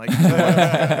car and like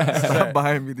stop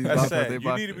buying me these That's Valentine's sad. Day You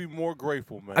boxers. need to be more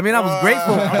grateful, man. I mean, I was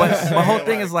grateful, I'm but just my whole saying,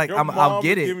 thing is like, your I'll mom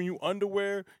get is it. giving you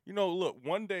underwear. Look,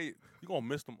 one day you're gonna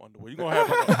miss them underwear. You're gonna have.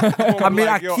 Like you're gonna I be mean,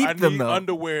 like, I Yo, keep I them, need though.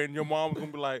 underwear, and your mom's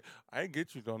gonna be like, I ain't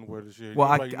get you the underwear this year. Well,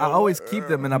 You're I, like, you I know always what? keep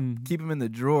them and I Mm. keep them in the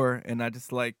drawer, and I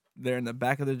just like they're in the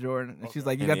back of the drawer, and she's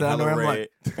like, "You And got the they hella underwear?" I'm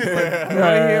like, red.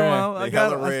 "Right here, Mom. I They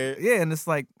got hella it." red. Yeah, and it's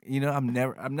like I'm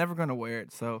never gonna wear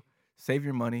it. So save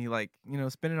your money, like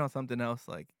spend it on something else.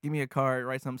 Like give me a card,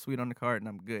 write something sweet on the card, and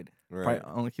I'm good. Right.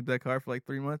 Probably only keep that card for like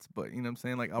 3 months, but you know what I'm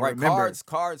saying? Like I'll Right, remember.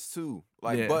 cards too.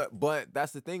 Like, Yeah. but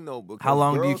that's the thing though. Because How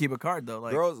long do you girls- keep a card though?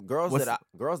 Like girls what's-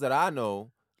 that I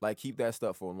know like keep that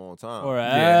stuff for a long time.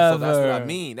 Forever. So that's what I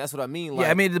mean. That's what I mean. Like,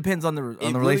 yeah, I mean it depends on the it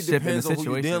really relationship and the depends on who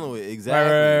you're situation. dealing with.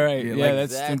 Exactly. right. Yeah, Yeah, like,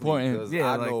 that's Exactly, important. 'cause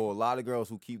Yeah, I like- know a lot of girls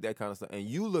who keep that kind of stuff, and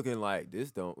you looking like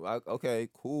this don't. Like, okay,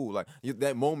 cool. Like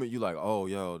that moment, you like, oh,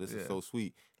 yo, this is Yeah. so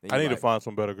sweet. Then I you need to like, find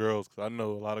some better girls because I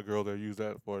know a lot of girls that use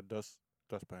that for a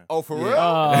dustpan. Oh, for Yeah. real?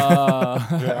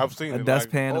 Yeah, I've seen A it.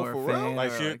 dustpan oh, or for a real? fan.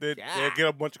 Like or shit, like- they God. get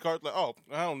a bunch of cards. Like, oh,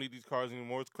 I don't need these cards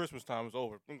anymore. It's Christmas time. It's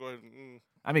over. I'm going.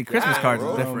 I mean, Christmas Yeah, cards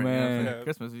bro. is different. You know what I'm man. saying? Yeah.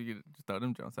 Christmas, you get just throw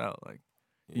them joints out. Like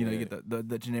you Yeah. get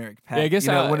the generic pack. I guess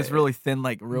when it's really thin,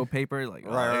 like real paper. Like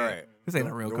oh, Right, yeah, right. This ain't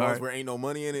a real the card. ones where ain't no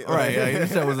money in it. Right, yeah,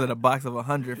 this shit was in a box of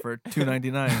 100 for $2.99.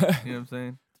 You know what I'm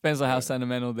saying? Depends on how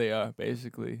sentimental they are,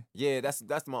 basically. Yeah, that's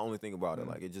my only thing about it.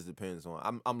 Like, it just depends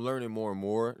on. I'm learning more and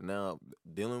more now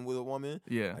dealing with a woman.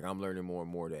 Yeah, Like, I'm learning more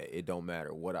and more that it don't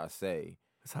matter what I say.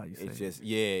 that's how you say. It's it. just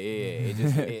it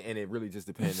just and it really just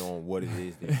depends on what it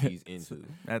is that she's into.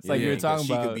 That's like you were what I mean? 'Cause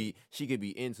talking she could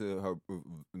be into her,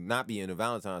 not be into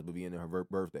Valentine's, but be into her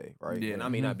birthday, right? Yeah. And I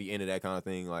may not be into that kind of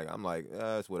thing. Like, I'm like,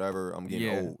 it's whatever. I'm getting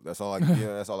Yeah. old. That's all I.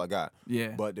 That's all I got. Yeah,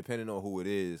 But depending on who it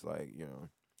is, like,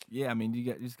 yeah. I mean,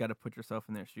 you just got to put yourself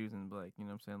in their shoes and be like, you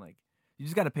know what I'm saying? Like, you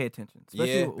just got to pay attention,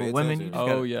 especially Yeah, with pay women. You attention. just Oh,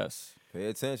 gotta, yes. pay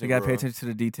attention. you got to pay bro. attention to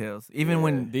the details, even Yeah.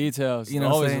 when Details. You know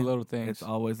what I'm always the saying? little things. it's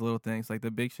always little things. Like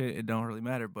the big shit, it don't really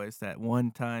matter. But it's that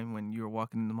one time when you were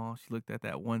walking in the mall, she looked at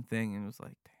that one thing and was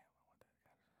like,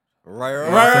 damn. Right.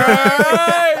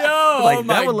 Yo, Like, oh that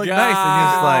my would look nice,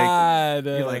 and God.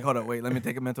 You're like, hold on, wait, let me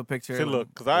take a mental picture. See, look,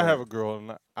 because I have a girl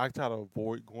and I try to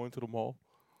avoid going to the mall.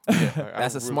 Like, I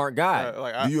That's a really- smart guy.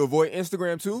 like, Do you avoid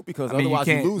Instagram too? Because I mean, otherwise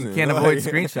you're losing. you can't avoid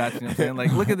screenshots. You know what I'm saying?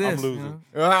 Like, look at this. you losing.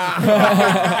 know?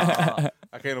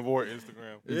 I can't avoid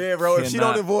Instagram. Yeah, bro. If she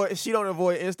Cannot. don't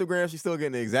avoid Instagram, she's still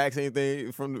getting the exact same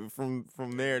thing from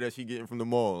there that she getting from the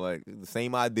mall. Like the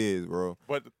same ideas, bro.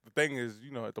 But the thing is,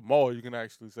 at the mall, you can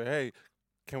actually say, hey,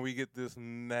 can we get this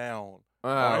now?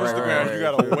 On Instagram, you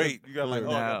gotta wait. You gotta I Now.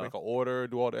 gotta make an order,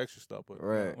 do all the extra stuff. But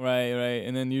Right. Right.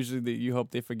 And then usually you hope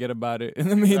they forget about it in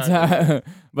the meantime,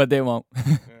 but they won't.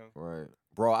 yeah. Right.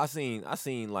 Bro, I seen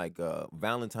like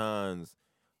Valentine's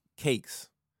cakes.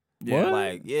 Yeah. What?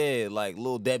 Like, like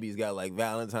Little Debbie's got like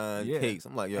Valentine's Yeah. cakes.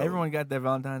 I'm like, yo, Everyone got their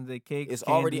Valentine's Day cake. it's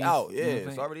already candies, out. you know Yeah, what I'm it's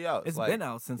saying? already out. It's like, been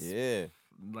out since Yeah.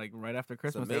 like right after It's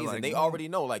Christmas. amazing. They're like, They already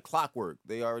know, like clockwork.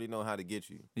 They already know how to get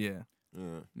you. Yeah.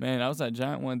 Yeah. Man, I was at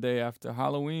Giant one day after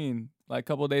Halloween, like a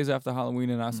couple days after Halloween,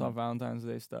 and I saw Valentine's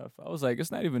Day stuff. I was like,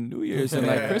 it's not even New Year's and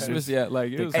like Christmas yet.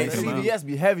 Like it was Hey, crazy. CVS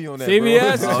be heavy on that,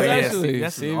 CVS, bro. Oh, yeah, especially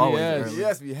CVS is always CVS. early.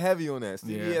 CVS be heavy on that.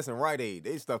 Yeah. CVS and Rite Aid,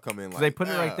 they stuff come in like Because they put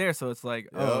it right ah. there, so it's like,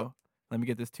 Yep. oh, let me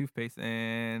get this toothpaste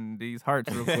and these hearts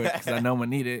real quick because I know I'm gonna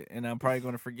need it, and I'm probably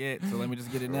gonna forget. So let me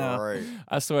just get it now. Right.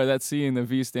 I swear that C in the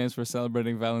V stands for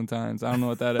celebrating Valentine's. I don't know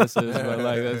what that S is, but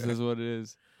like that's just what it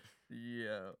is.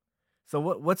 Yeah. So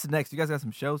what's next? You guys got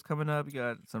some shows coming up. You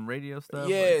got some radio stuff.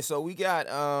 Yeah, Like, so we got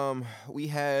we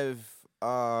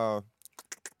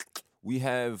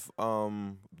have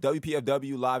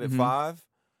WPFW live at Mhm. 5.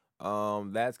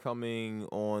 That's coming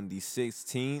on the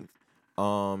 16th.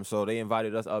 So they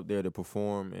invited us up there to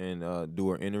perform and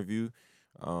do an interview.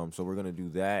 So we're gonna do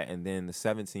that, and then the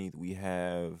 17th we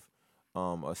have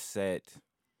a set.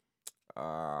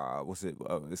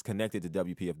 It's connected to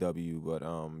WPFW, but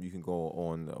you can go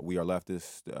on We Are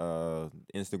Leftist,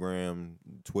 Instagram,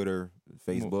 Twitter,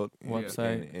 Facebook,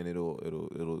 Website. and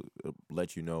it'll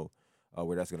let you know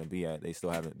where that's gonna be at. They're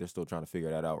still trying to figure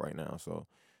that out right now. So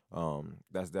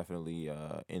that's definitely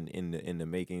in the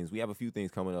makings. We have a few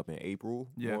things coming up in April,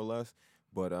 Yeah. more or less.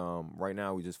 But right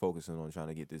now we're just focusing on trying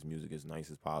to get this music as nice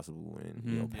as possible and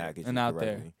you know Mhm. package And it out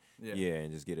there. correctly. yeah. Yeah,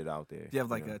 and just get it out there. Do you have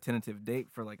like know? a tentative date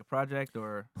for like a project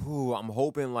or? Ooh, I'm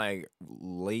hoping like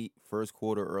late first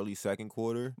quarter, early second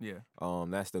quarter. Yeah.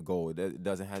 That's the goal. It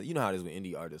doesn't have, you know how it is with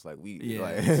indie artists. Like Yeah,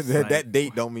 like, it's like that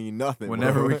date don't mean nothing.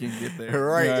 Whenever bro. we can get there.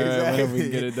 right? Yeah, Exactly. whenever we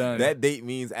can get it done. That date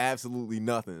means absolutely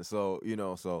nothing. So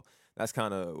so that's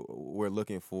kind of we're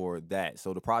looking for that.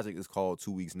 So the project is called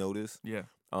 2 Weeks Notice. Yeah.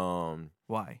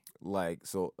 Why? Like,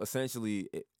 so essentially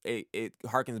it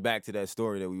harkens back to that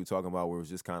story that we were talking about where it was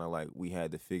just kind of like we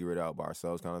had to figure it out by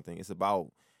ourselves kind of thing. It's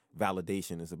about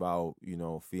validation. It's about,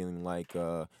 feeling like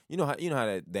you know how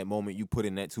that moment you put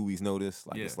in that 2 weeks notice,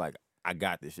 like Yeah. it's like I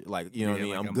got this shit. Like, you know what I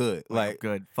mean? like I'm good. I'm Like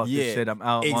good. Fuck yeah, this shit. I'm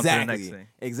out. I'm on to the next thing.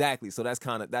 Exactly. So that's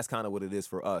kind of what it is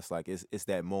for us. Like it's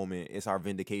that moment. It's our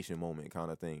vindication moment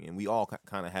kind of thing. And we all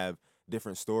kind of have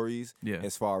different stories Yeah.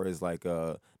 as far as like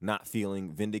not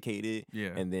feeling vindicated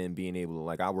Yeah. and then being able to,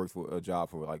 like, I worked for a job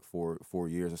for like four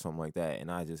years or something like that, and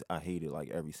I hated like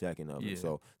every second of Yeah. it.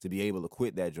 So to be able to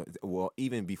quit that job, well,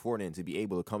 even before then, to be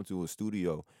able to come to a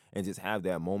studio and just have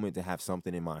that moment to have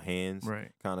something in my hands,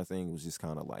 Right. kind of thing, was just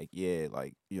kind of like, yeah,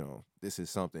 like, this is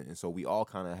something. And so we all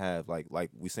kind of have like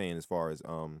we saying as far as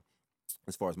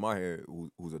Maher,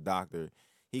 who's a doctor,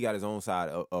 he got his own side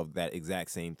of that exact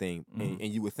same thing. Mhm.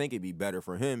 And you would think it'd be better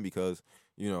for him because,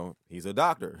 he's a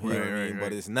doctor. You know what I mean?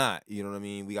 But it's not. You know what I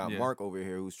mean? We got Yeah. Mark over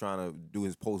here who's trying to do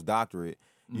his postdoctorate,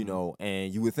 Mhm.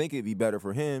 and you would think it'd be better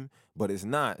for him, but it's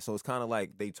not. So it's kind of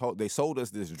like they sold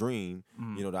us this dream,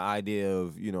 Mhm. the idea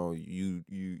of, you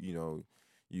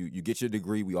get your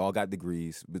degree. We all got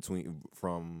degrees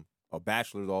from a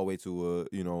bachelor's all the way to a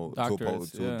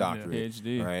Doctorates, to a doctorate.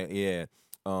 PhD. Right? Yeah.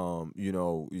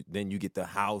 Then you get the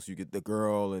house, you get the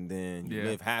girl, and then you Yeah.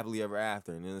 live happily ever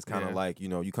after. And then it's kind of Yeah. like,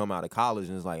 you come out of college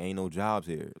and it's like, ain't no jobs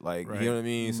here. Like, Right. you know what I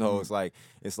mean? So Mhm.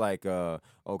 it's like,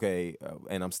 okay,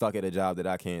 and I'm stuck at a job that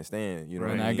I can't stand. You know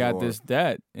Right. what And I I mean? got Or- this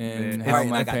debt, and Yeah. how Right, am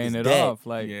and I I got paying this it debt. off?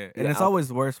 Like, yeah, and yeah, it's I-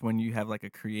 always worse when you have like a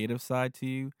creative side to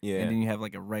you, Yeah. and then you have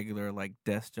like a regular like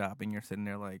desk job, and you're sitting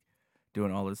there like doing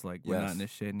all this like Yes.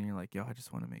 monotonous shit, and you're like, yo, I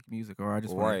just want to make music, or I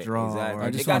just want Right, to draw, exactly. or I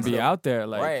It just got want to to be the- out there.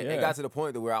 Like, right, yeah. it got to the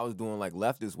point that where I was doing like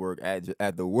leftist work at the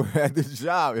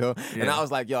job, and Yeah. I was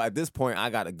like, yo, at this point I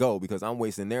gotta go because I'm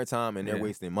wasting their time and they're Yeah.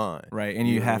 wasting mine. right, and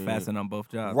You you know what I mean? half-assing on both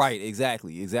jobs, Right,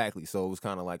 exactly. So it was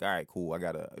kind of like, all right, cool. I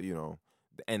gotta,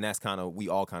 and that's kind of, we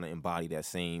all kind of embody that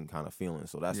same kind of feeling.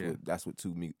 So that's Yeah. what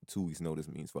 2 weeks notice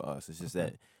means for us. It's just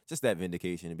Okay. that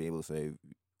vindication to be able to say,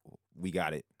 we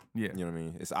got it. Yeah, You know what I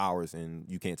mean? It's ours, and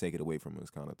you can't take it away from us,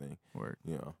 kind of thing. word,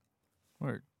 You know.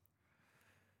 word.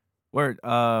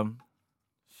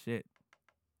 Shit.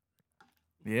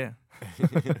 Yeah.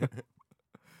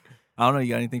 I don't know. You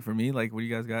got anything for me? Like, what do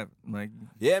you guys got? Like,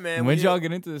 Yeah, man. When we- y'all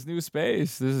get into this new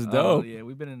space? This is oh, dope. yeah,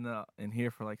 we've been in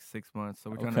here for like 6 months, so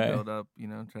we're trying Okay. to build up.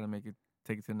 Trying to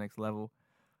take it to the next level.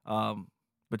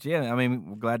 But yeah, I mean,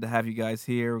 we're glad to have you guys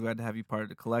here. We're glad to have you part of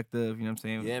the collective. You know what I'm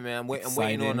saying? Yeah, man. I'm waiting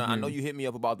Excited. on. I know you hit me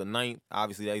up about the 9th.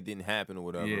 Obviously, that didn't happen or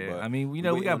whatever. Yeah, But I mean, we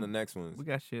waiting got on the next ones. we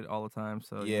got shit all the time.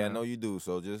 So Yeah, I know you do.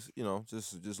 So just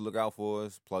just look out for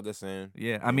us. Plug us in.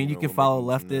 Yeah, I mean, you know, can we'll follow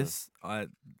make moves from there. Leftists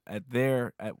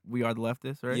at We Are the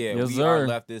Leftists, right? Yeah, Yes, We sir. Are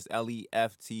Leftist,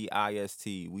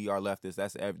 LEFTIST. We Are Leftist.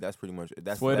 That's pretty much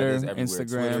that's Twitter, that is everywhere.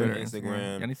 Instagram. Twitter, Y'all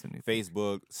Instagram, need some new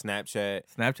Facebook, Snapchat.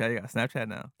 Snapchat. You got Snapchat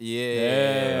now.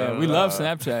 Yeah, we love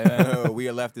Snapchat. Man.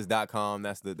 WeAreLeftist.com.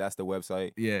 That's the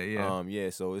website. Yeah.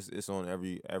 So it's on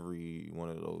every one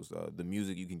of those. The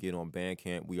music you can get on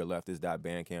Bandcamp.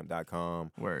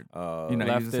 WeAreLeftist.bandcamp.com. Word. Uh, You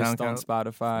not using Leftist on SoundCloud?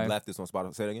 Spotify. Leftist on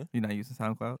Spotify. Say it again. You're not using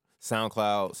SoundCloud?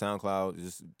 SoundCloud.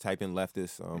 Just type in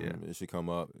Leftist. It should come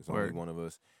up. It's only Word. one of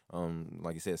us.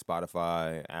 Like you said,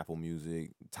 Spotify, Apple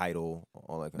Music, Tidal,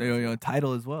 all that kind You're of on stuff.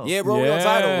 Tidal as well. Yeah, bro, we on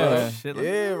Tidal, bro. Yeah. Shit,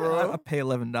 Yeah, bro. I pay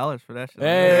 $11 for that shit.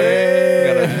 Hey.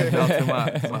 You gotta add y'all to my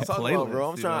What I'm talking about, playlist,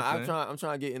 bro. you know what I'm saying? I'm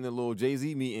trying to get in the little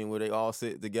Jay-Z meeting where they all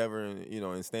sit together and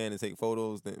and stand and take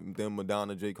photos. Then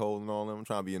Madonna, J. Cole, and all them. I'm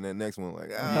trying to be in that next one. Like,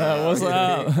 What's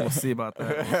up? We'll see about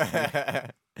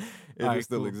that. If Alright, it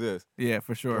still cool. exists. Yeah,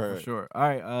 for sure. Right. All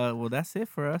right. Well, that's it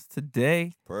for us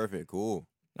today. Perfect. Cool.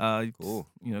 Cool.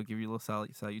 Give you a little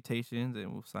salutations,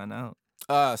 and we'll sign out.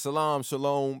 Salam,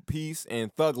 shalom, peace,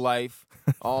 and thug life.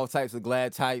 All types of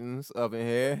glad titans up in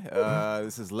here.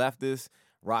 This is Leftist,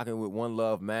 rocking with One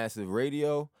Love Massive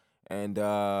Radio. And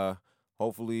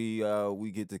hopefully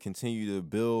we get to continue to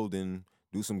build and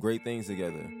do some great things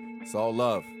together. It's all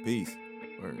love. Peace.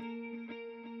 Word.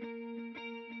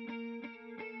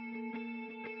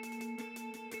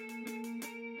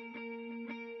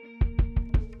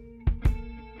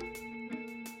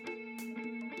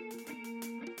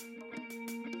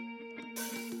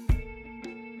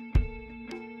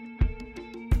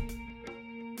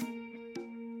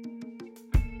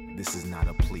 This is not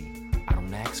a plea. I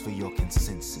don't ask for your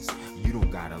consensus. You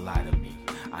don't gotta lie to me.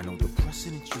 I know the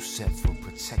precedent you set for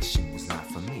protection was not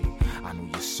for me. I know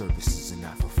your services are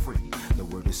not for free. The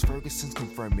word is Ferguson's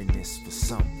confirming this for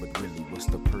some, but really what's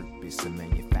the purpose of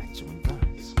manufacturing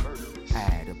guns?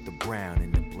 Add up the brown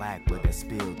and the black blood that's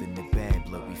spilled in the bad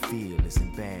blood we feel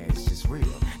isn't bad, it's just real.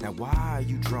 Now why are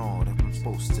you drawn if I'm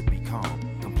supposed to be calm?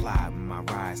 Comply with my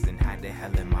rise, then how the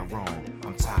hell am I wrong?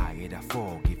 I'm tired, I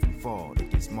forgive and fall. It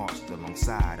gets marched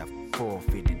alongside, I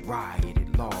forfeited,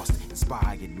 rioted, lost,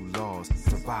 inspired new laws,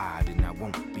 survived, and I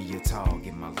won't be a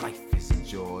target. My life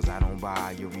isn't yours, I don't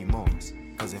buy your remorse.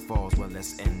 Cause it falls, well,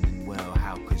 let's end it well.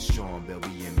 How could Sean Bell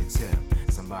be in the tell?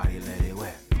 Somebody let it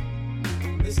wet.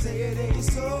 They say it ain't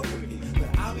so pretty,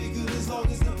 but I'll be good as long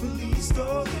as the police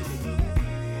don't get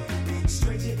me.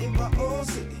 Stranger in my own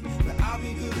city, but I'll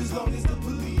be good as long as the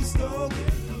police don't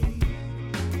get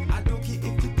me. I don't care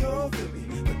if you don't feel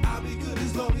me, but I'll be good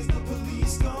as long as the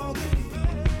police don't get me.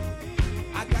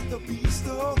 I got the beast,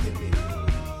 don't get me.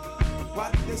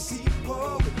 Why did they see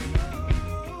war with me?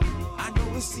 I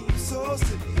know it seems so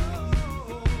silly,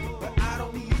 but I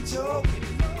don't need your pity.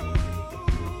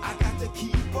 I got to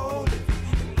keep on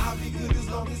living. I'll be good as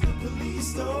long as the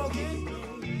police don't get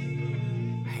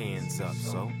me. Hands up,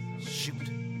 so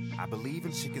shoot. I believe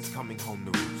in chickens coming home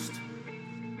to roost.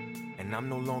 And I'm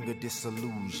no longer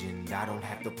disillusioned. I don't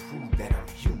have to prove that I'm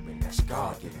human. That's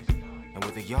God given. And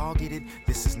whether y'all get it,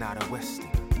 this is not a Western.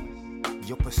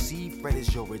 Your perceived threat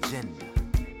is your agenda.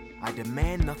 I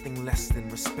demand nothing less than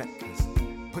respect. Cause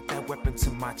put that weapon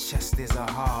to my chest, there's a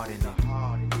heart in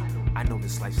it. I know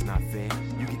this life's not fair.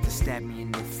 You get to stab me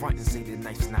in the front and say the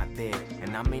knife's not there.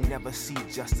 And I may never see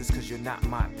justice cause you're not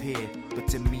my peer. But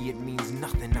to me it means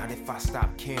nothing not if I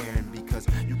stop caring. Because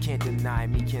you can't deny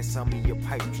me, can't sell me your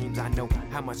pipe dreams. I know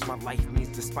how much my life means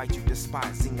despite you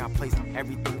despising. I place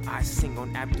everything I sing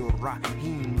on Abdul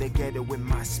Rahim. Together with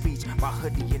my speech, my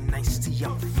hoodie and nice tea,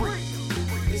 I'm free.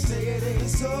 They say it ain't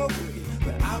so pretty,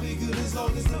 but I'll be good as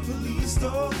long as the police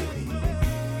don't get me.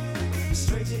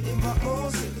 Stranger in my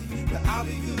own city, but I'll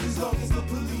be good as long as the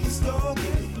police don't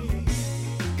get me.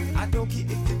 I don't care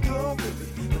if you don't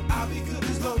feel me, but I'll be good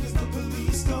as long as the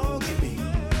police don't get me.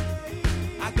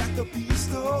 I got the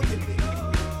beast, don't get me.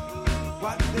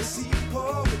 Why did they see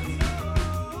war with me?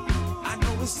 I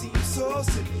know it seems so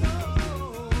silly,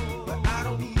 but I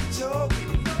don't need your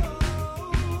pity.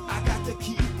 I got to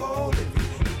keep on living.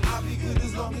 I'll be good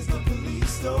as long as the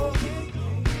police don't get me.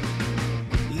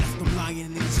 Left them lying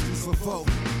in the streets for vote.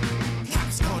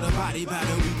 Cops caught a body about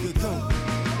a week ago.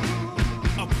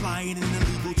 Applying an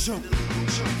illegal choke.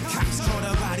 Cops caught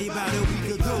a body about a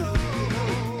week ago.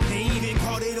 They even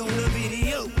caught it on the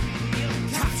video.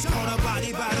 Cops caught a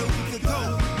body about a